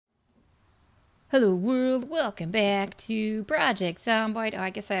Hello world, welcome back to Project Zomboid. Oh, I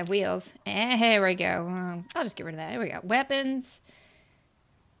guess I have wheels. Here we go. I'll just get rid of that. Here we go. Weapons.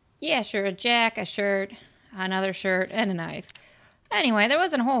 Yeah, sure. A jack, a shirt, another shirt, and a knife. Anyway, there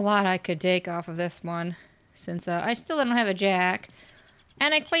wasn't a whole lot I could take off of this one, since I still don't have a jack.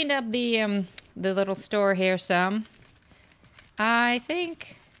 And I cleaned up the little store here some. I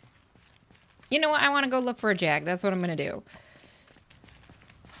think... You know what? I want to go look for a jack. That's what I'm going to do.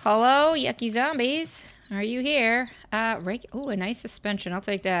 Hello, yucky zombies. Are you here? Oh, a nice suspension. I'll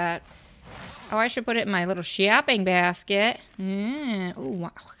take that. Oh, I should put it in my little shopping basket. Oh, wow.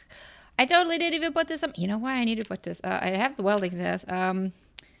 I totally didn't even put this up. You know what? I need to put this. I have the welding test. I'll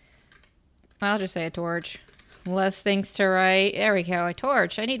just say a torch. Less things to write. There we go. A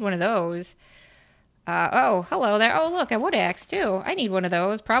torch. I need one of those. Oh, hello there. Oh, look, a wood axe, too. I need one of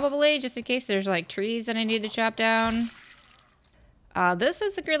those, probably, just in case there's, like, trees that I need to chop down. This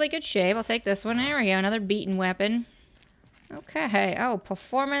is a really good shape. I'll take this one. There we go. Another beaten weapon. Okay. Oh,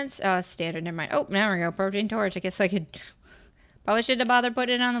 performance. Standard. Never mind. Oh, there we go. Protein torch. I guess I could... Probably shouldn't have bothered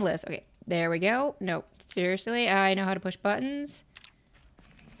putting it on the list. Okay. There we go. Nope. Seriously. I know how to push buttons.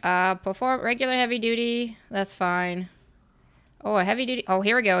 Perform regular heavy duty. That's fine. Oh, a heavy duty. Oh,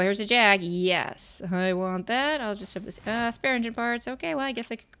 here we go. Here's a jag. Yes. I want that. I'll just have this. Spare engine parts. Okay. Well, I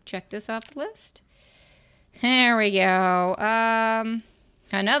guess I could check this off the list. There we go.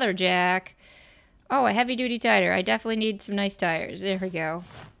 Another jack. Oh, a heavy-duty tire. I definitely need some nice tires. There we go.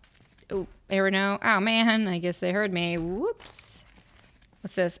 Oh, there we go. Oh, man. I guess they heard me. Whoops.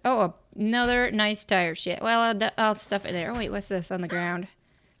 What's this? Oh, another nice tire. Shit. Well, I'll stuff it there. Oh, wait. What's this on the ground?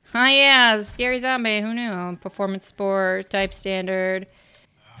 Oh, yeah. Scary zombie. Who knew? Performance sport. Type standard.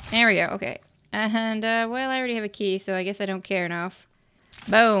 There we go. Okay. And, well, I already have a key, so I guess I don't care enough.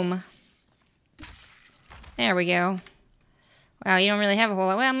 Boom. There we go. Wow, you don't really have a whole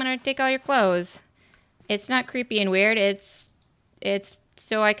lot. Well, I'm gonna take all your clothes. It's not creepy and weird. It's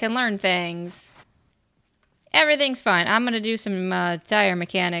so I can learn things. Everything's fine. I'm gonna do some tire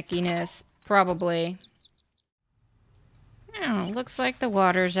mechanic-iness, probably. Oh, looks like the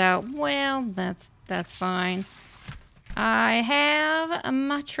water's out. Well, that's fine. I have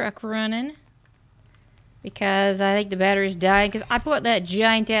my truck running. Because I think the battery's dying. Because I put that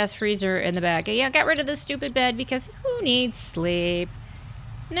giant-ass freezer in the back. Yeah, I got rid of this stupid bed because who needs sleep?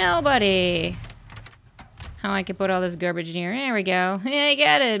 Nobody. How I can put all this garbage in here. There we go. Yeah, I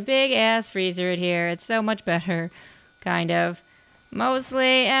got a big-ass freezer in here. It's so much better. Kind of.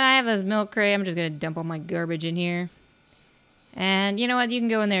 Mostly. And I have this milk crate. I'm just going to dump all my garbage in here. And you know what? You can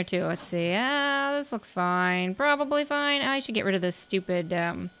go in there too. Let's see. This looks fine. Probably fine. I should get rid of this stupid...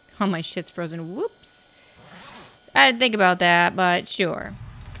 all my shit's frozen. Whoops. I didn't think about that, but sure.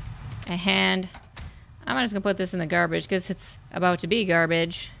 And I'm just gonna put this in the garbage because it's about to be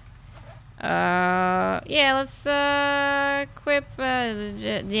garbage. Yeah, let's equip.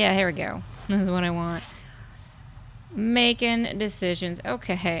 Yeah, here we go. This is what I want. Making decisions.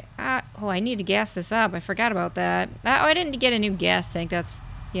 Okay. Oh, I need to gas this up. I forgot about that. Oh, I didn't get a new gas tank. That's,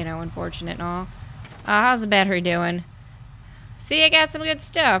 you know, unfortunate and all. How's the battery doing? See, I got some good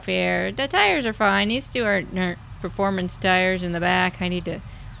stuff here. The tires are fine. These two are performance tires in the back. I need to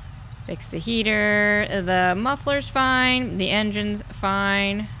fix the heater. The muffler's fine. The engine's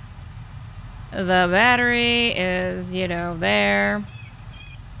fine. The battery is, you know, there.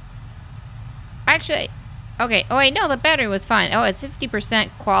 Actually, okay. Oh, wait, no, the battery was fine. Oh, it's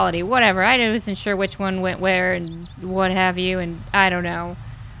 50% quality. Whatever. I wasn't sure which one went where and what have you, and I don't know.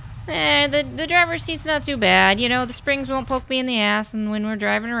 The driver's seat's not too bad. You know, the springs won't poke me in the ass and when we're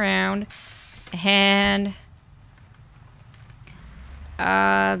driving around. And...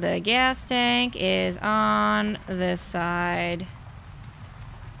 the gas tank is on this side.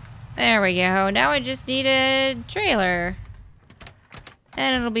 There we go. Now I just need a trailer.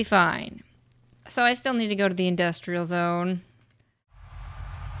 And it'll be fine. So I still need to go to the industrial zone.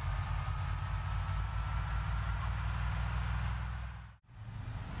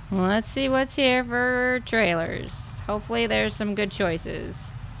 Well, let's see what's here for trailers. Hopefully there's some good choices.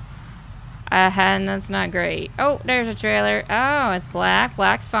 And that's not great. Oh, there's a trailer. Oh, it's black.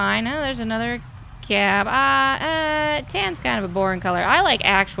 Black's fine. Oh, there's another cab. Tan's kind of a boring color. I like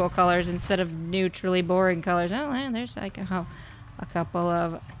actual colors instead of neutrally boring colors. Oh, there's like a couple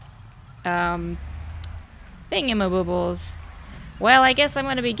of thingamaboobles. Well, I guess I'm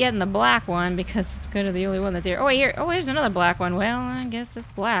going to be getting the black one because it's kind of the only one that's here. Oh, here. Oh, here's another black one. Well, I guess it's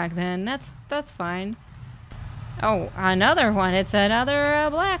black then. That's fine. Oh, another one. It's another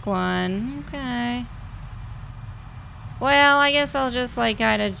black one. Okay. Well, I guess I'll just, like,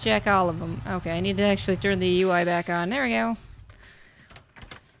 kind of check all of them. Okay, I need to actually turn the UI back on. There we go.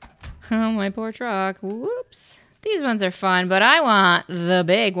 Oh, my poor truck. Whoops. These ones are fun, but I want the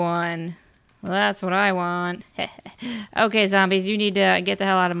big one. Well, that's what I want. Okay, zombies, you need to get the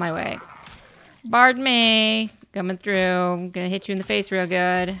hell out of my way. Pardon me. Coming through. I'm gonna hit you in the face real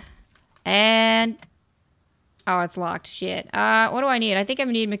good. And... oh, it's locked. Shit. What do I need? I think I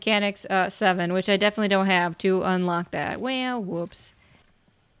need mechanics 7, which I definitely don't have to unlock that. Well, whoops.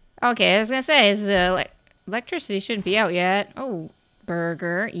 Okay, I was gonna say, is the electricity shouldn't be out yet. Oh,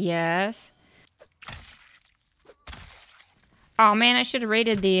 burger. Yes. Oh man, I should have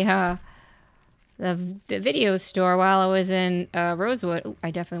raided the video store while I was in Rosewood. Ooh,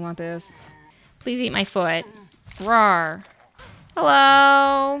 I definitely want this. Please eat my foot. Rawr.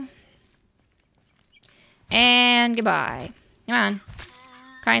 Hello. And goodbye. Come on.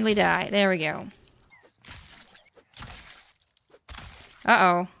 Kindly die. There we go.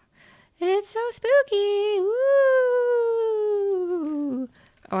 Uh-oh. It's so spooky. Woo.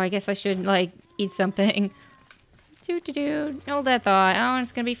 Oh, I guess I should, like, eat something. Doo-doo-doo. Hold that thought. Oh,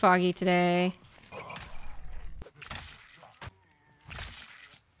 it's gonna be foggy today.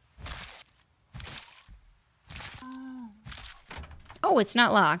 Oh, it's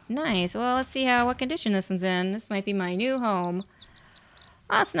not locked. Nice. Well, let's see what condition this one's in. This might be my new home.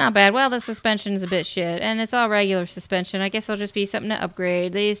 Oh, that's not bad. Well, the suspension's a bit shit, and it's all regular suspension. I guess it'll just be something to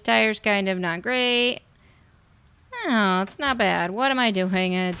upgrade. These tires kind of not great. Oh, it's not bad. What am I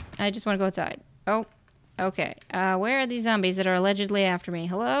doing? I just want to go outside. Oh, okay. Where are these zombies that are allegedly after me?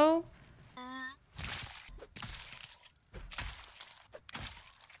 Hello?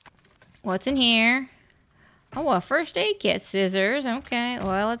 What's in here? Oh, a first aid kit. Scissors. Okay,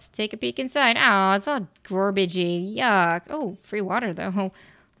 well, let's take a peek inside. Oh, it's all garbagey. Yuck. Oh, free water, though.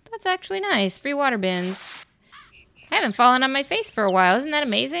 That's actually nice. Free water bins. I haven't fallen on my face for a while. Isn't that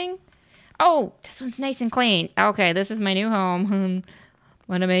amazing? Oh, this one's nice and clean. Okay, this is my new home. I'm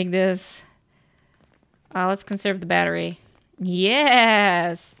gonna make this. Let's conserve the battery.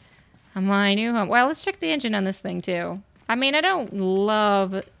 Yes! My new home. Well, let's check the engine on this thing, too. I mean, I don't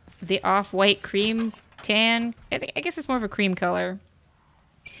love the off-white cream tan. I guess it's more of a cream color.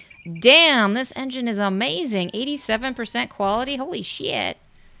 Damn, this engine is amazing. 87% quality. Holy shit.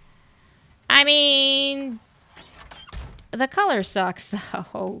 I mean, the color sucks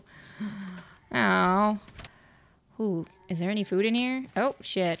though. Oh. Ooh, is there any food in here? Oh,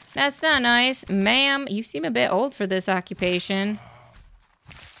 shit. That's not nice. Ma'am, you seem a bit old for this occupation.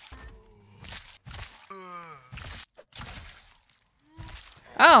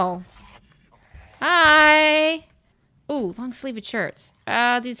 Oh. Hi! Ooh, long-sleeved shirts.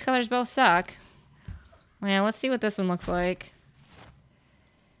 These colors both suck. Well, let's see what this one looks like.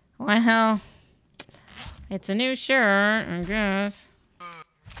 Well, it's a new shirt, I guess.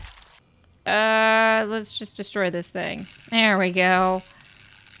 Let's just destroy this thing. There we go.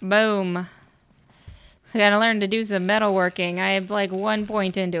 Boom. I gotta learn to do some metalworking. I have like 1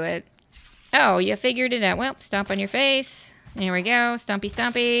 point into it. Oh, you figured it out. Well, stomp on your face. There we go. Stompy,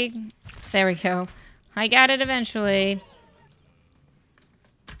 stompy. There we go. I got it eventually.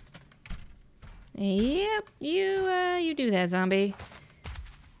 Yep, you do that, zombie.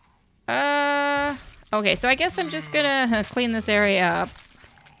 Okay, so I guess I'm just gonna clean this area up.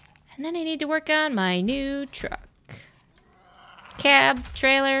 And then I need to work on my new truck. Cab,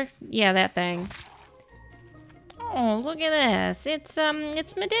 trailer, yeah, that thing. Oh, look at this.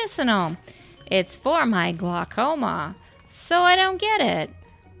 It's medicinal. It's for my glaucoma, so I don't get it.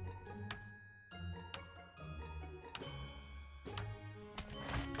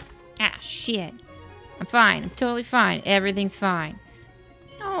 Ah, shit. I'm fine. I'm totally fine. Everything's fine.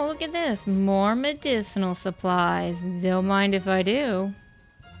 Oh, look at this. More medicinal supplies. Don't mind if I do.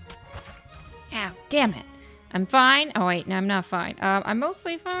 Ow, damn it. I'm fine. Oh, wait. No, I'm not fine. I'm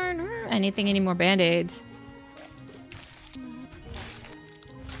mostly fine. Anything, any more band-aids?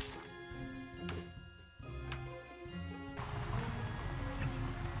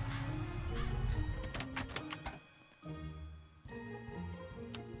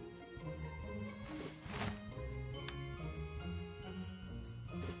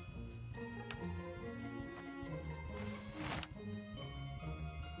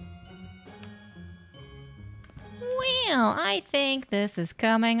 Well, I think this is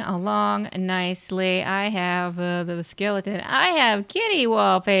coming along nicely. I have the skeleton. I have kitty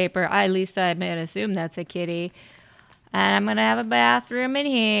wallpaper. At least I might assume that's a kitty. And I'm going to have a bathroom in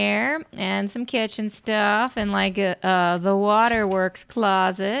here and some kitchen stuff and like the waterworks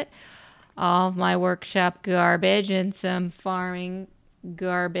closet. All of my workshop garbage and some farming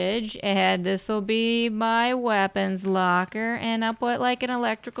garbage. And this will be my weapons locker. And I'll put like an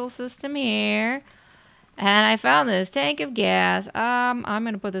electrical system here. And I found this tank of gas. I'm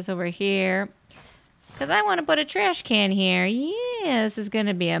going to put this over here. Because I want to put a trash can here. Yeah, this is going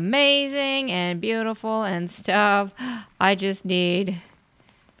to be amazing and beautiful and stuff. I just need...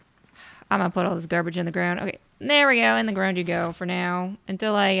 I'm going to put all this garbage in the ground. Okay, there we go. In the ground you go for now.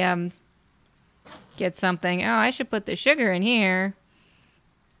 Until I get something. Oh, I should put the sugar in here.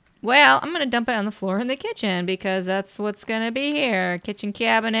 Well, I'm going to dump it on the floor in the kitchen. Because that's what's going to be here. Kitchen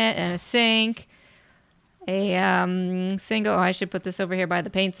cabinet and a sink. A single... Oh, I should put this over here by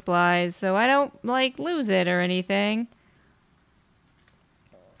the paint supplies so I don't, like, lose it or anything.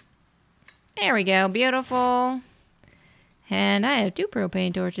 There we go. Beautiful. And I have 2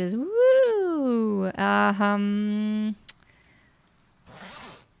 propane torches. Woo!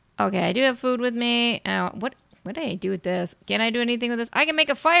 Okay, I do have food with me. What do I do with this? Can I do anything with this? I can make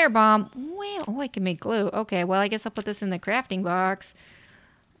a firebomb. Well, oh, I can make glue. Okay, well, I guess I'll put this in the crafting box.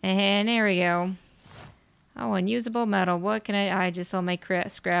 And there we go. Oh, unusable metal. What can I'll make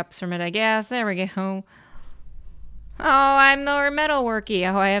scraps from it, I guess. There we go. Oh, I'm more metalworky.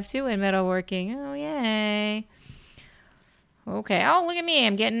 Oh, I have 2 in metalworking. Oh, yay. Okay. Oh, look at me.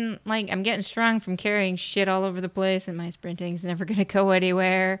 I'm getting strong from carrying shit all over the place, and my sprinting's never gonna go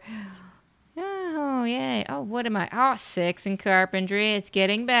anywhere. Oh, yay. Oh, what am I? Oh, 6 in carpentry. It's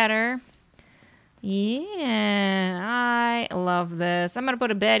getting better. Yeah, I love this. I'm going to put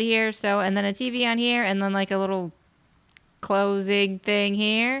a bed here, and then a TV on here, and then like a little closing thing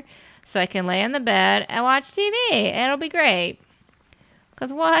here. So I can lay on the bed and watch TV. It'll be great.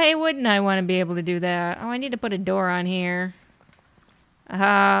 Because why wouldn't I want to be able to do that? Oh, I need to put a door on here.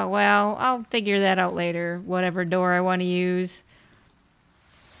 Well, I'll figure that out later. Whatever door I want to use.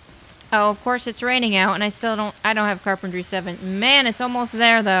 Oh, of course it's raining out, and I don't have Carpentry 7. Man, it's almost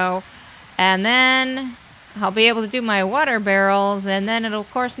there, though. And then I'll be able to do my water barrels, and then it'll,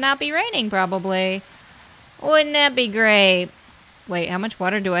 of course, not be raining, probably. Wouldn't that be great? Wait, how much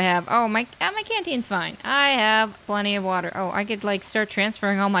water do I have? Oh, my canteen's fine. I have plenty of water. Oh, I could, like, start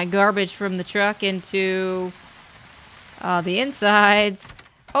transferring all my garbage from the truck into the insides.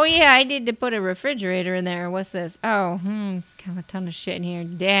 Oh, yeah, I need to put a refrigerator in there. What's this? Oh, got a ton of shit in here.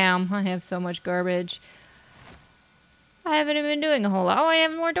 Damn, I have so much garbage. I haven't even been doing a whole lot. Oh, I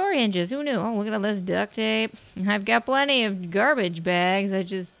have more door hinges. Who knew? Oh, look at all this duct tape. I've got plenty of garbage bags. I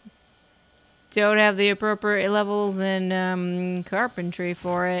just don't have the appropriate levels in carpentry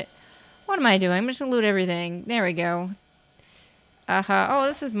for it. What am I doing? I'm just going to loot everything. There we go. Oh,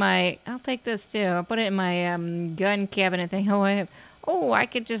 this is my... I'll take this, too. I'll put it in my gun cabinet thing. Oh, I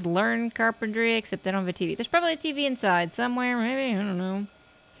could just learn carpentry, except I don't have a TV. There's probably a TV inside somewhere. Maybe. I don't know.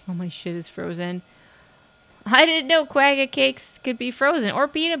 Oh, my shit is frozen. I didn't know quagga cakes could be frozen. Or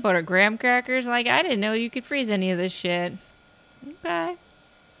peanut butter. Graham crackers. Like, I didn't know you could freeze any of this shit. Okay.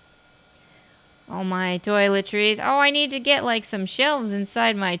 All my toiletries. Oh, I need to get, like, some shelves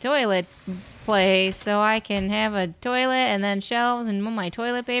inside my toilet place so I can have a toilet and then shelves and my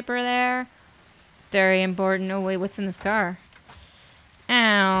toilet paper there. Very important. Oh, wait, what's in this car?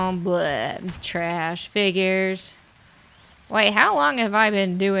 Oh, bleh. Trash. Figures. Wait, how long have I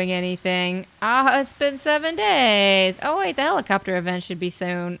been doing anything? It's been 7 days. Oh, wait, the helicopter event should be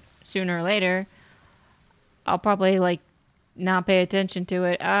sooner or later. I'll probably, like, not pay attention to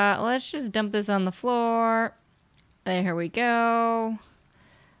it. Let's just dump this on the floor. There we go.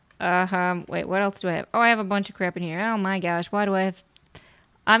 Wait, what else do I have? Oh, I have a bunch of crap in here. Oh, my gosh, why do I have...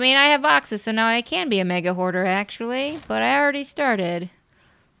 I mean, I have boxes, so now I can be a mega hoarder, actually. But I already started.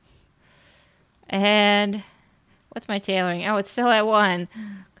 And... what's my tailoring? Oh, it's still at 1.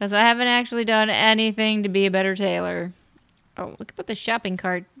 Because I haven't actually done anything to be a better tailor. Oh, we could put the shopping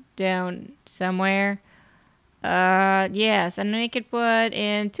cart down somewhere. Yes. And we could put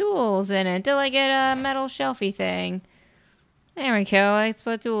in tools in it until I get a metal shelfie thing. There we go. Let's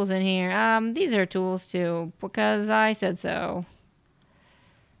put tools in here. These are tools too. Because I said so.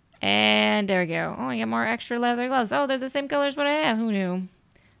 And there we go. Oh, I got more extra leather gloves. Oh, they're the same color as what I have. Who knew?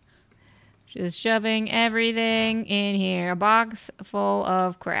 Just shoving everything in here. A box full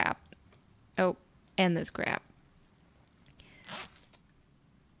of crap. Oh, and this crap.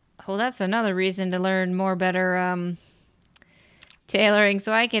 Oh, that's another reason to learn better tailoring.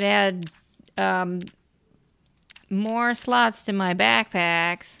 So I could add more slots to my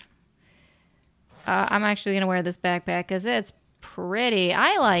backpacks. I'm actually going to wear this backpack because it's pretty.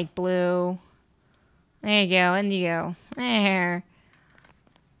 I like blue. There you go. In you go. There.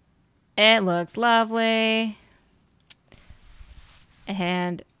 It looks lovely.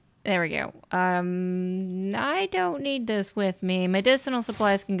 And there we go. I don't need this with me. Medicinal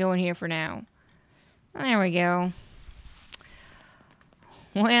supplies can go in here for now. There we go.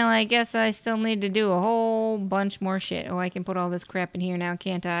 Well, I guess I still need to do a whole bunch more shit. Oh, I can put all this crap in here now,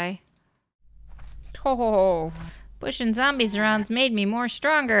 can't I? Oh, pushing zombies around's made me more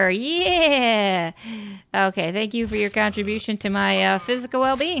stronger. Yeah! Okay, thank you for your contribution to my physical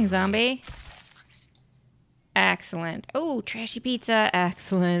well-being, zombie. Excellent. Oh, trashy pizza.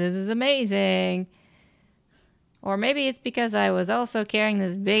 Excellent. This is amazing. Or maybe it's because I was also carrying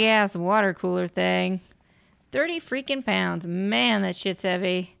this big-ass water cooler thing. 30 freaking pounds. Man, that shit's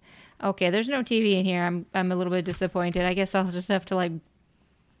heavy. Okay, there's no TV in here. I'm a little bit disappointed. I guess I'll just have to, like,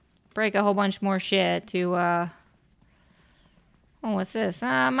 break a whole bunch more shit to, Oh, what's this?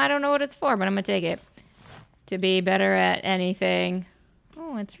 I don't know what it's for, but I'm gonna take it. To be better at anything.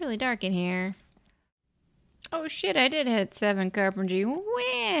 Oh, it's really dark in here. Oh shit, I did hit 7 carpentry. Wow,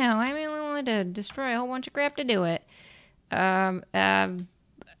 I only wanted to destroy a whole bunch of crap to do it.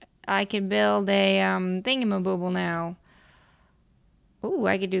 I can build a, thingamabooble now. Ooh,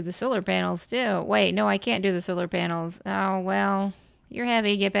 I could do the solar panels too. Wait, no, I can't do the solar panels. Oh, well, you're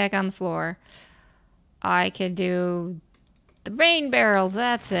heavy, get back on the floor. I could do the rain barrels,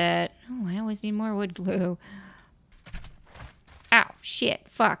 that's it. Oh, I always need more wood glue. Ow, shit,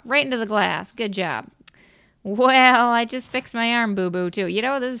 fuck, right into the glass. Good job. Well, I just fixed my arm boo-boo too. You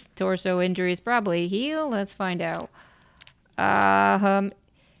know, this torso injury is probably healed. Let's find out.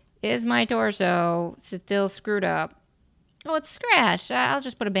 Is my torso still screwed up? Oh, it's scratched. I'll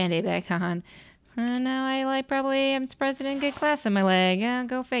just put a band-aid back on. Now I probably am surprised I didn't get glass in my leg.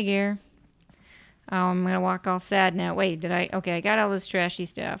 Go figure. Oh, I'm gonna walk all sad now. Wait, did I? Okay, I got all this trashy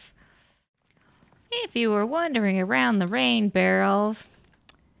stuff. If you were wondering around the rain barrels,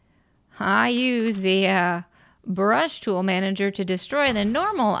 I use the brush tool manager to destroy the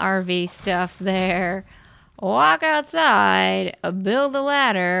normal RV stuffs there. Walk outside, build a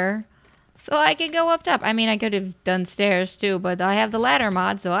ladder, so I can go up top. I mean, I could have done stairs too, but I have the ladder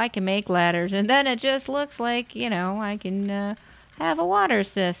mod, so I can make ladders. And then it just looks like, you know, I can have a water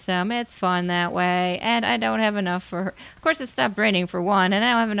system. It's fun that way. And I don't have enough for... Of course, it stopped raining for one, and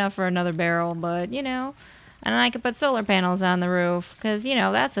I don't have enough for another barrel, but, you know. And I could put solar panels on the roof, because, you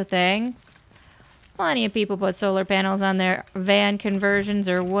know, that's a thing. Plenty of people put solar panels on their van conversions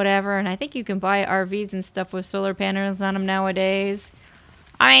or whatever, and I think you can buy RVs and stuff with solar panels on them nowadays.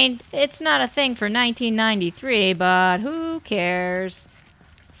 I mean, it's not a thing for 1993, but who cares?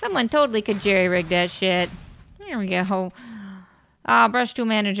 Someone totally could jerry-rig that shit. There we go. Brush tool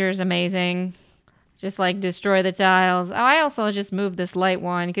manager is amazing. Just like destroy the tiles. Oh, I also just moved this light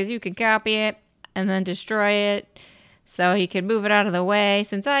one because you can copy it and then destroy it. So you can move it out of the way.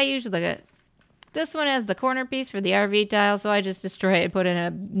 Since I usually... This one has the corner piece for the RV tile, so I just destroy it and put in a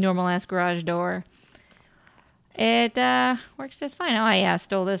normal-ass garage door. It, works just fine. Oh, yeah, I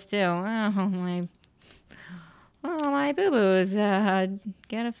stole this, too. Oh, my boo-boos,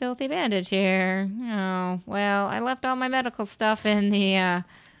 got a filthy bandage here. Oh, well, I left all my medical stuff in the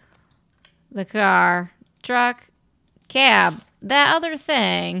car. Truck. Cab. That other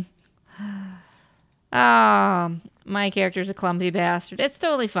thing. Oh, my character's a clumsy bastard. It's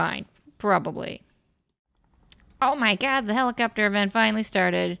totally fine. Probably. Oh my god, the helicopter event finally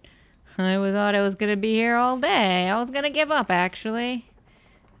started. I thought I was gonna be here all day. I was gonna give up, actually.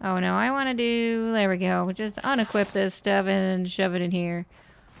 Oh no, I want to do... There we go. Just unequip this stuff and shove it in here.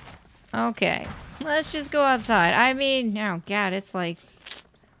 Okay. Let's just go outside. I mean... Oh god, it's like...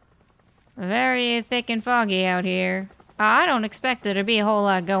 very thick and foggy out here. I don't expect there to be a whole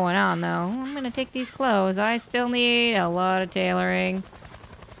lot going on, though. I'm gonna take these clothes. I still need a lot of tailoring.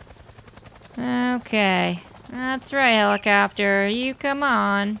 Okay. That's right, helicopter. You come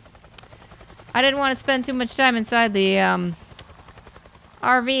on. I didn't want to spend too much time inside the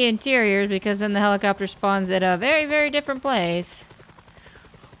RV interiors because then the helicopter spawns at a very, very different place.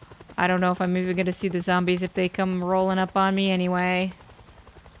 I don't know if I'm even going to see the zombies if they come rolling up on me anyway.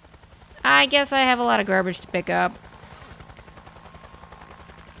 I guess I have a lot of garbage to pick up.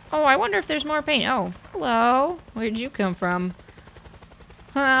 Oh, I wonder if there's more paint. Oh, hello. Where'd you come from?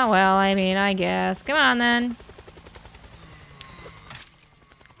 Oh, well, I mean, I guess. Come on, then.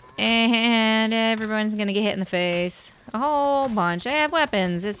 And everyone's gonna get hit in the face. A whole bunch. I have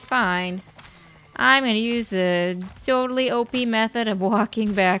weapons. It's fine. I'm gonna use the totally OP method of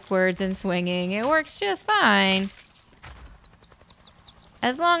walking backwards and swinging. It works just fine.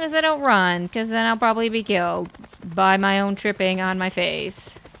 As long as I don't run, because then I'll probably be killed by my own tripping on my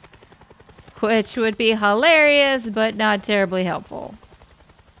face. Which would be hilarious, but not terribly helpful.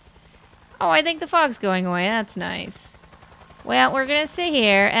 Oh, I think the fog's going away. That's nice. Well, we're gonna sit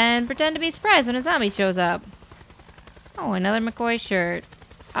here and pretend to be surprised when a zombie shows up. Oh, another McCoy shirt.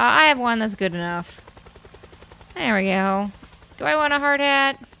 I have one that's good enough. There we go. Do I want a hard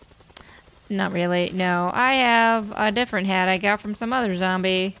hat? Not really. No, I have a different hat I got from some other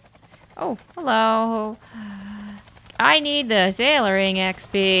zombie. Oh, hello. I need the tailoring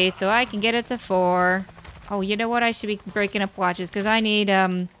XP so I can get it to 4. Oh, you know what? I should be breaking up watches because I need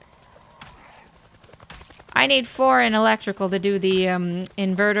 4 in electrical to do the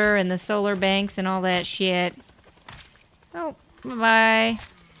inverter and the solar banks and all that shit. Oh, bye-bye.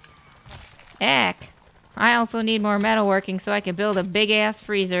 Heck. I also need more metalworking so I can build a big-ass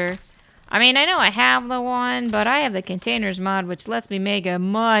freezer. I mean, I know I have the one, but I have the containers mod, which lets me make a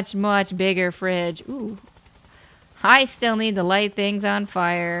much, much bigger fridge. Ooh. I still need to light things on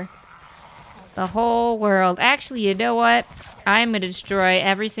fire. The whole world. Actually, you know what? I'm going to destroy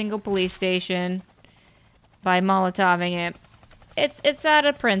every single police station by Molotoving it. It's out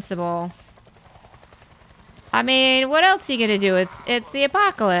of principle. I mean, what else are you going to do? It's the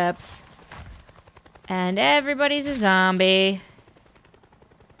apocalypse. And everybody's a zombie.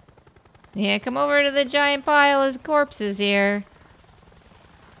 Yeah, come over to the giant pile of corpses here.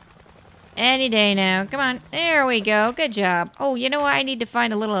 Any day now. Come on. There we go. Good job. Oh, you know what? I need to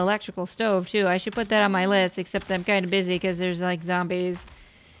find a little electrical stove, too. I should put that on my list, except I'm kind of busy because there's, like, zombies.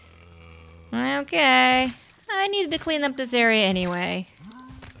 Okay. I needed to clean up this area anyway.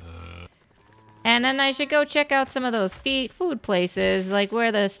 And then I should go check out some of those food places, like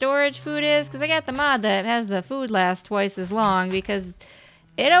where the storage food is, because I got the mod that has the food last twice as long, because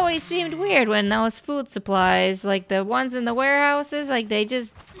it always seemed weird when those food supplies, like the ones in the warehouses, like they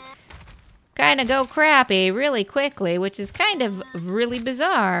just kind of go crappy really quickly, which is kind of really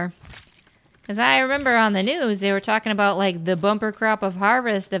bizarre. Because I remember on the news they were talking about like the bumper crop of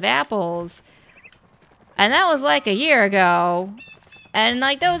harvest of apples. And that was like a year ago. And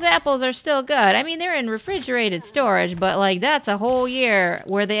like those apples are still good. I mean, they're in refrigerated storage, but like that's a whole year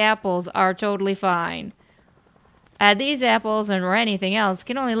where the apples are totally fine. These apples or anything else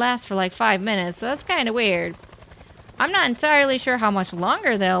can only last for like 5 minutes, so that's kind of weird. I'm not entirely sure how much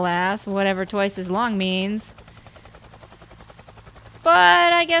longer they'll last, whatever twice as long means.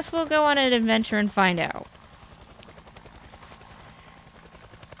 But I guess we'll go on an adventure and find out.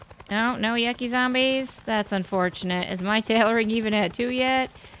 No, no yucky zombies? That's unfortunate. Is my tailoring even at 2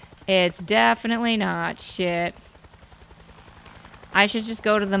 yet? It's definitely not. Shit. I should just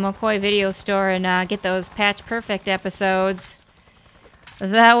go to the McCoy video store and get those Patch Perfect episodes.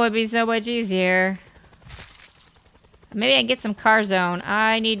 That would be so much easier. Maybe I can get some Car Zone.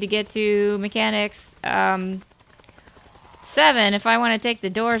 I need to get to Mechanics 7 if I want to take the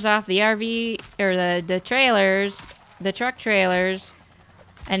doors off the RV, or the trailers, the truck trailers,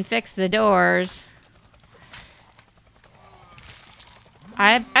 and fix the doors.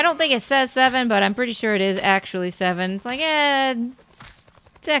 I don't think it says 7, but I'm pretty sure it is actually 7. It's like,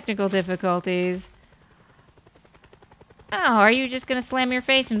 technical difficulties. Oh, are you just gonna slam your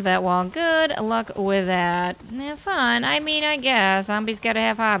face into that wall? Good luck with that. Yeah, fun. I mean, I guess. Zombies gotta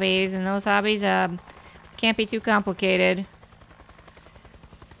have hobbies, and those hobbies, can't be too complicated.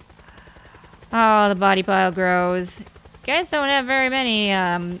 Oh, the body pile grows. Guys don't have very many,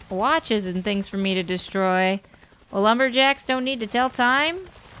 watches and things for me to destroy. Well, lumberjacks don't need to tell time.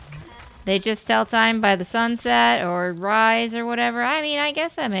 They just tell time by the sunset or rise or whatever. I mean, I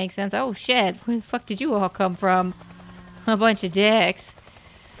guess that makes sense. Oh, shit. Where the fuck did you all come from? A bunch of dicks.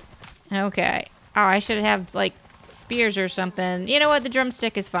 Okay. Oh, I should have, like, spears or something. You know what? The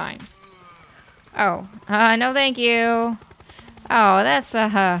drumstick is fine. Oh. No thank you. Oh, that's,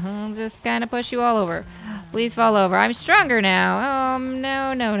 I'll just kind of push you all over. Please fall over. I'm stronger now.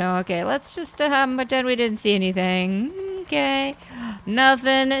 No. Okay, let's just, pretend we didn't see anything. Okay.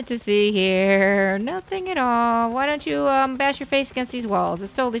 Nothing to see here. Nothing at all. Why don't you, bash your face against these walls?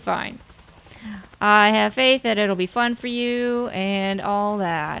 It's totally fine. I have faith that it'll be fun for you and all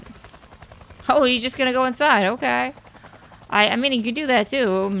that. Oh, you're just gonna go inside. Okay. I mean, you could do that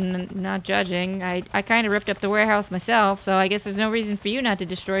too. I'm not judging. I kind of ripped up the warehouse myself, so I guess there's no reason for you not to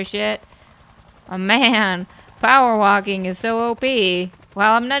destroy shit. Oh, man. Power walking is so OP.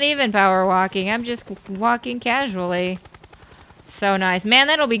 Well, I'm not even power walking. I'm just walking casually. So nice. Man,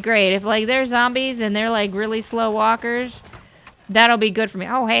 that'll be great. If, like, they're zombies and they're, like, really slow walkers, that'll be good for me.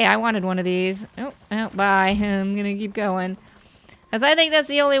 Oh, hey, I wanted one of these. Oh, bye. I'm gonna keep going. Because I think that's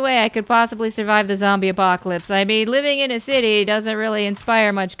the only way I could possibly survive the zombie apocalypse. I mean, living in a city doesn't really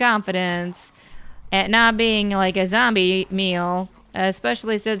inspire much confidence at not being, like, a zombie meal.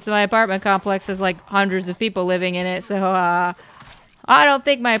 Especially since my apartment complex has, like, hundreds of people living in it. So, I don't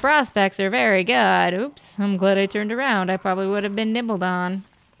think my prospects are very good. Oops, I'm glad I turned around. I probably would have been nibbled on.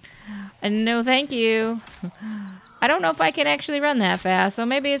 And no thank you. I don't know if I can actually run that fast, so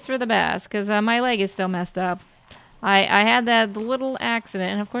maybe it's for the best, because my leg is still messed up. I had that little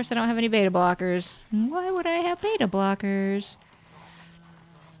accident, and of course I don't have any beta blockers. Why would I have beta blockers?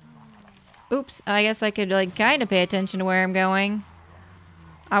 Oops, I guess I could, like, kind of pay attention to where I'm going.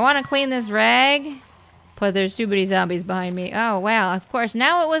 I want to clean this rag, but there's too many zombies behind me. Oh, wow, of course,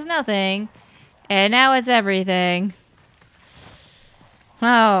 now it was nothing, and now it's everything.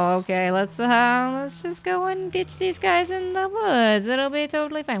 Oh, okay, let's just go and ditch these guys in the woods. It'll be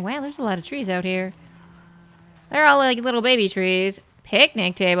totally fine. Wow, there's a lot of trees out here. They're all like little baby trees.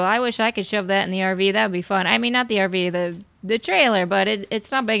 Picnic table. I wish I could shove that in the RV. That would be fun. I mean, not the RV, the trailer, but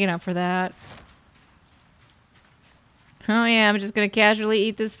it's not big enough for that. Oh yeah, I'm just gonna casually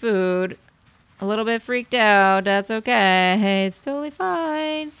eat this food. A little bit freaked out. That's okay. Hey, it's totally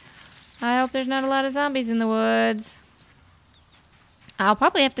fine. I hope there's not a lot of zombies in the woods. I'll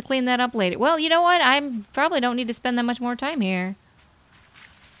probably have to clean that up later. Well, you know what? I probably don't need to spend that much more time here.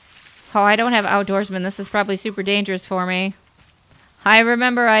 Oh, I don't have outdoorsman. This is probably super dangerous for me. I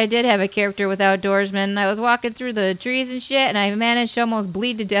remember I did have a character with outdoorsman. I was walking through the trees and shit, and I managed to almost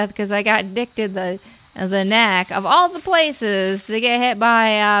bleed to death because I got addicted the neck of all the places to get hit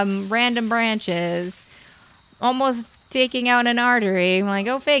by random branches. Almost taking out an artery. I'm like,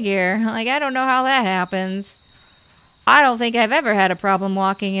 go figure. Like, I don't know how that happens. I don't think I've ever had a problem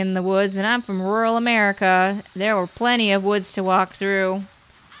walking in the woods, and I'm from rural America. There were plenty of woods to walk through.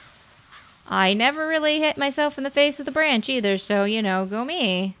 I never really hit myself in the face with a branch either, so, you know, go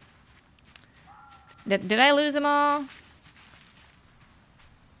me. Did I lose them all?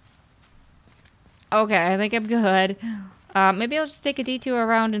 Okay, I think I'm good. Maybe I'll just take a detour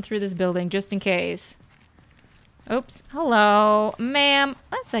around and through this building, just in case. Oops. Hello. Ma'am,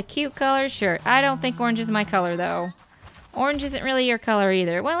 that's a cute color shirt. I don't think orange is my color, though. Orange isn't really your color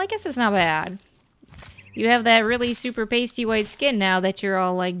either. Well, I guess it's not bad. You have that really super pasty white skin now that you're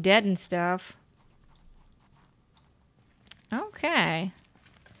all, like, dead and stuff. Okay.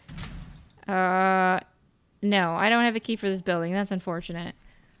 No, I don't have a key for this building. That's unfortunate.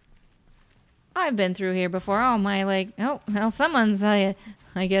 I've been through here before. Oh, my, like... Oh, well, someone's... I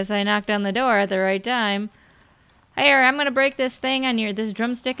guess I knocked on the door at the right time. Here, I'm gonna break this thing on this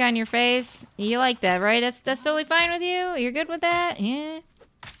drumstick on your face. You like that, right? That's totally fine with you? You're good with that? Yeah?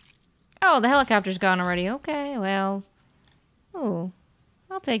 Oh, the helicopter's gone already. Okay, well... Ooh.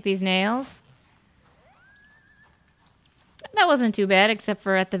 I'll take these nails. That wasn't too bad, except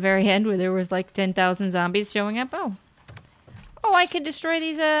for at the very end where there was like 10,000 zombies showing up. Oh. Oh, I could destroy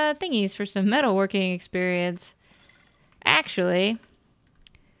these thingies for some metalworking experience. Actually...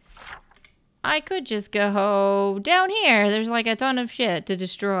 I could just go down here. There's like a ton of shit to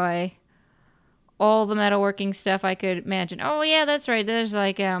destroy. All the metalworking stuff I could imagine. Oh yeah, that's right. There's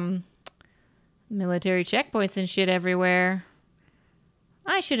like military checkpoints and shit everywhere.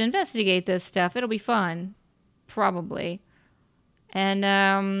 I should investigate this stuff. It'll be fun. Probably. And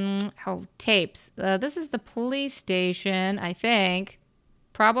oh, tapes. This is the police station, I think.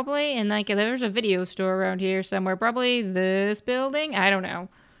 Probably. And like there's a video store around here somewhere. Probably this building. I don't know.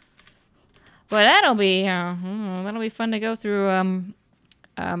 But that'll be fun to go through,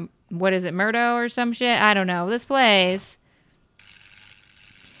 what is it, Murdo or some shit? I don't know. This place,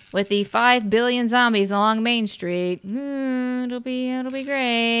 with the 5 billion zombies along Main Street, it'll be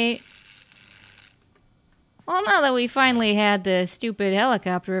great. Well, now that we finally had the stupid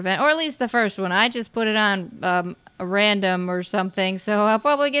helicopter event, or at least the first one, I just put it on a random or something, so I'll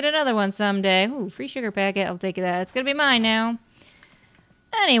probably get another one someday. Ooh, free sugar packet, I'll take that. It's gonna be mine now.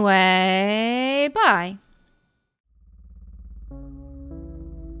 Anyway, bye.